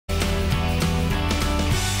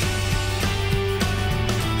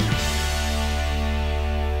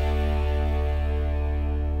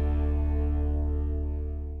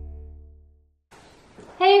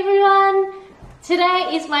Today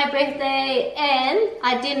is my birthday and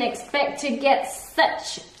I didn't expect to get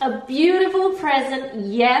such a beautiful present.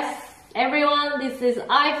 Yes, everyone, this is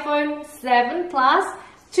iPhone 7 Plus,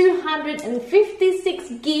 256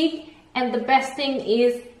 gig, and the best thing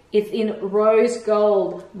is it's in rose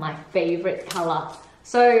gold, my favorite color.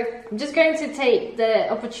 So I'm just going to take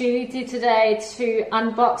the opportunity today to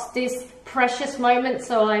unbox this precious moment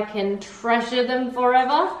so I can treasure them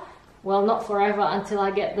forever. Well, not forever, until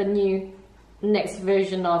I get the next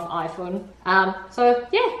version of iPhone. So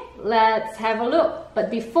yeah, let's have a look.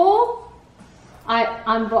 But before I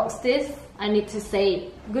unbox this, I need to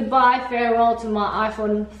say goodbye, farewell to my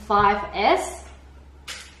iPhone 5S.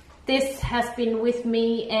 This has been with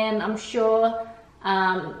me, and I'm sure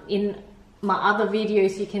in my other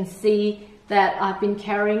videos you can see that I've been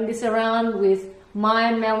carrying this around with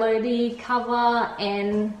my Melody cover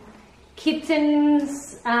and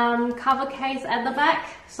Kitten's cover case at the back.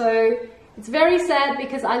 So it's very sad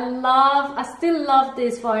because I still love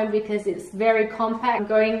this phone because it's very compact. I'm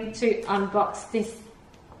going to unbox this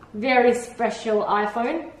very special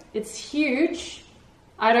iPhone. It's huge.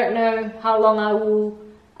 I don't know how long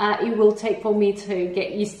it will take for me to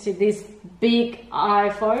get used to this big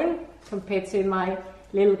iPhone compared to my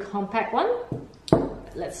little compact one.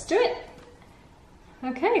 Let's do it.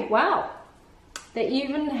 Okay, wow. They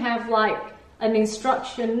even have like an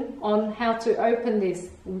instruction on how to open this.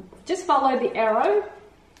 Just follow the arrow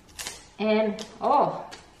and oh,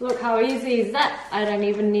 look how easy is that. I don't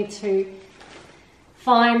even need to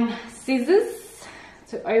find scissors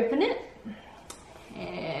to open it.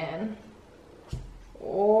 And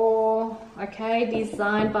oh, okay,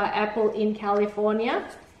 designed by Apple in California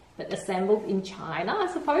but assembled in China, I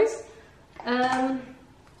suppose. Oh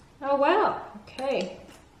wow, okay.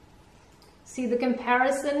 See the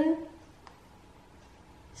comparison?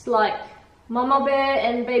 It's like mama bear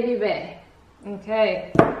and baby bear.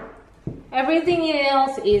 Okay. Everything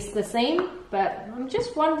else is the same, but I'm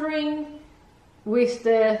just wondering with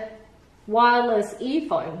the wireless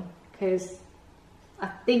earphone, because I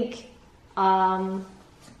think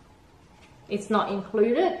it's not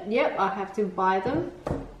included. Yep, I have to buy them.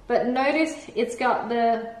 But notice it's got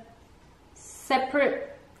the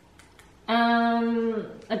separate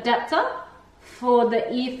adapter for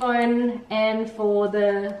the earphone and for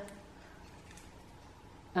the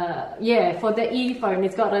for the earphone.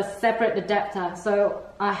 It's got a separate adapter, so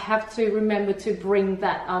I have to remember to bring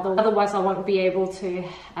that, otherwise I won't be able to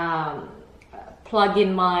plug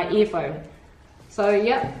in my earphone. So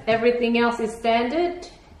yeah, everything else is standard,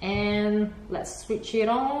 and let's switch it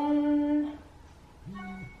on.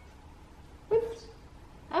 Oops.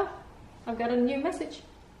 Oh, I've got a new message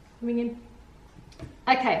coming in.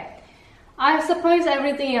 Okay, I suppose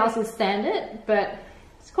everything else is standard, but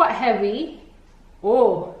it's quite heavy.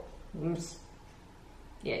 Oh,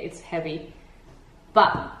 yeah, it's heavy.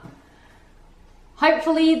 But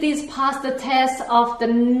hopefully this passed the test of the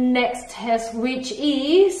next test, which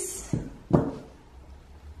is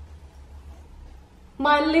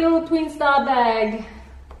my little twin star bag.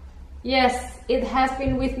 Yes, it has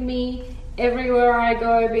been with me everywhere I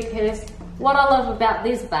go, because what I love about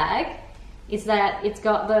this bag is that it's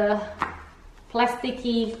got the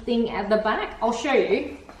plasticky thing at the back. I'll show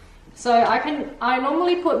you. So I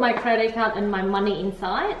normally put my credit card and my money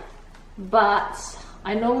inside, but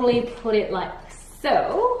I normally put it like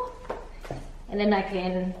so, and then I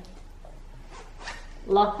can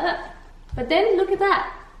lock it. But then look at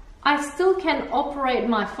that, I still can operate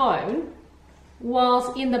my phone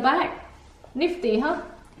whilst in the bag. Nifty, huh?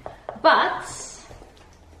 But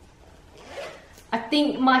I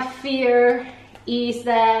think my fear is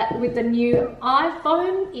that with the new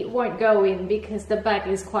iPhone it won't go in because the bag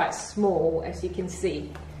is quite small, as you can see.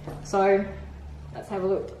 So let's have a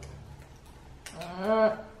look.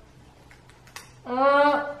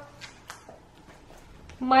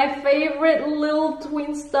 My favorite little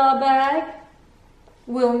twin star bag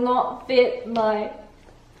will not fit my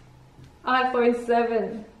iPhone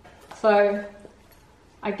 7. So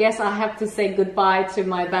I guess I have to say goodbye to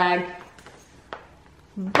my bag.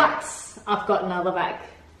 But I've got another bag.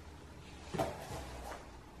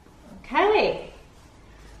 Okay.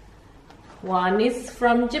 One is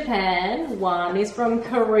from Japan, one is from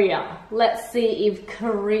Korea. Let's see if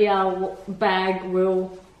Korea bag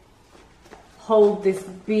will hold this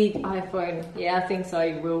big iPhone. Yeah, I think so,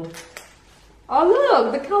 it will. Oh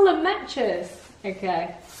look, the color matches.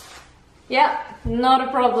 Okay. Yeah, not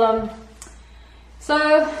a problem.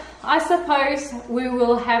 So I suppose we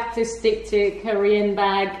will have to stick to Korean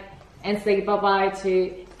bag and say bye-bye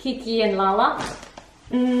to Kiki and Lala.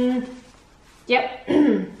 Yep.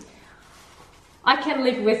 I can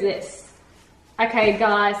live with this. Okay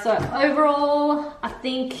guys, so overall I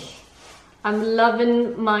think I'm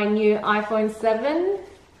loving my new iPhone 7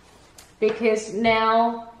 because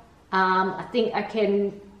now I think I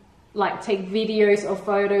can like take videos or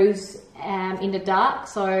photos in the dark,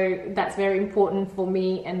 so that's very important for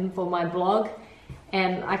me and for my blog.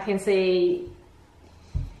 And I can say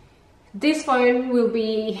this phone will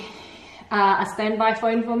be a standby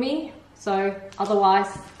phone for me, so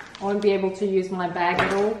otherwise I won't be able to use my bag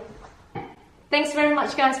at all. Thanks very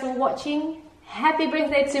much guys for watching. Happy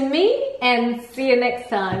birthday to me and see you next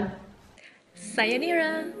time.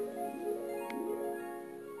 Sayonara!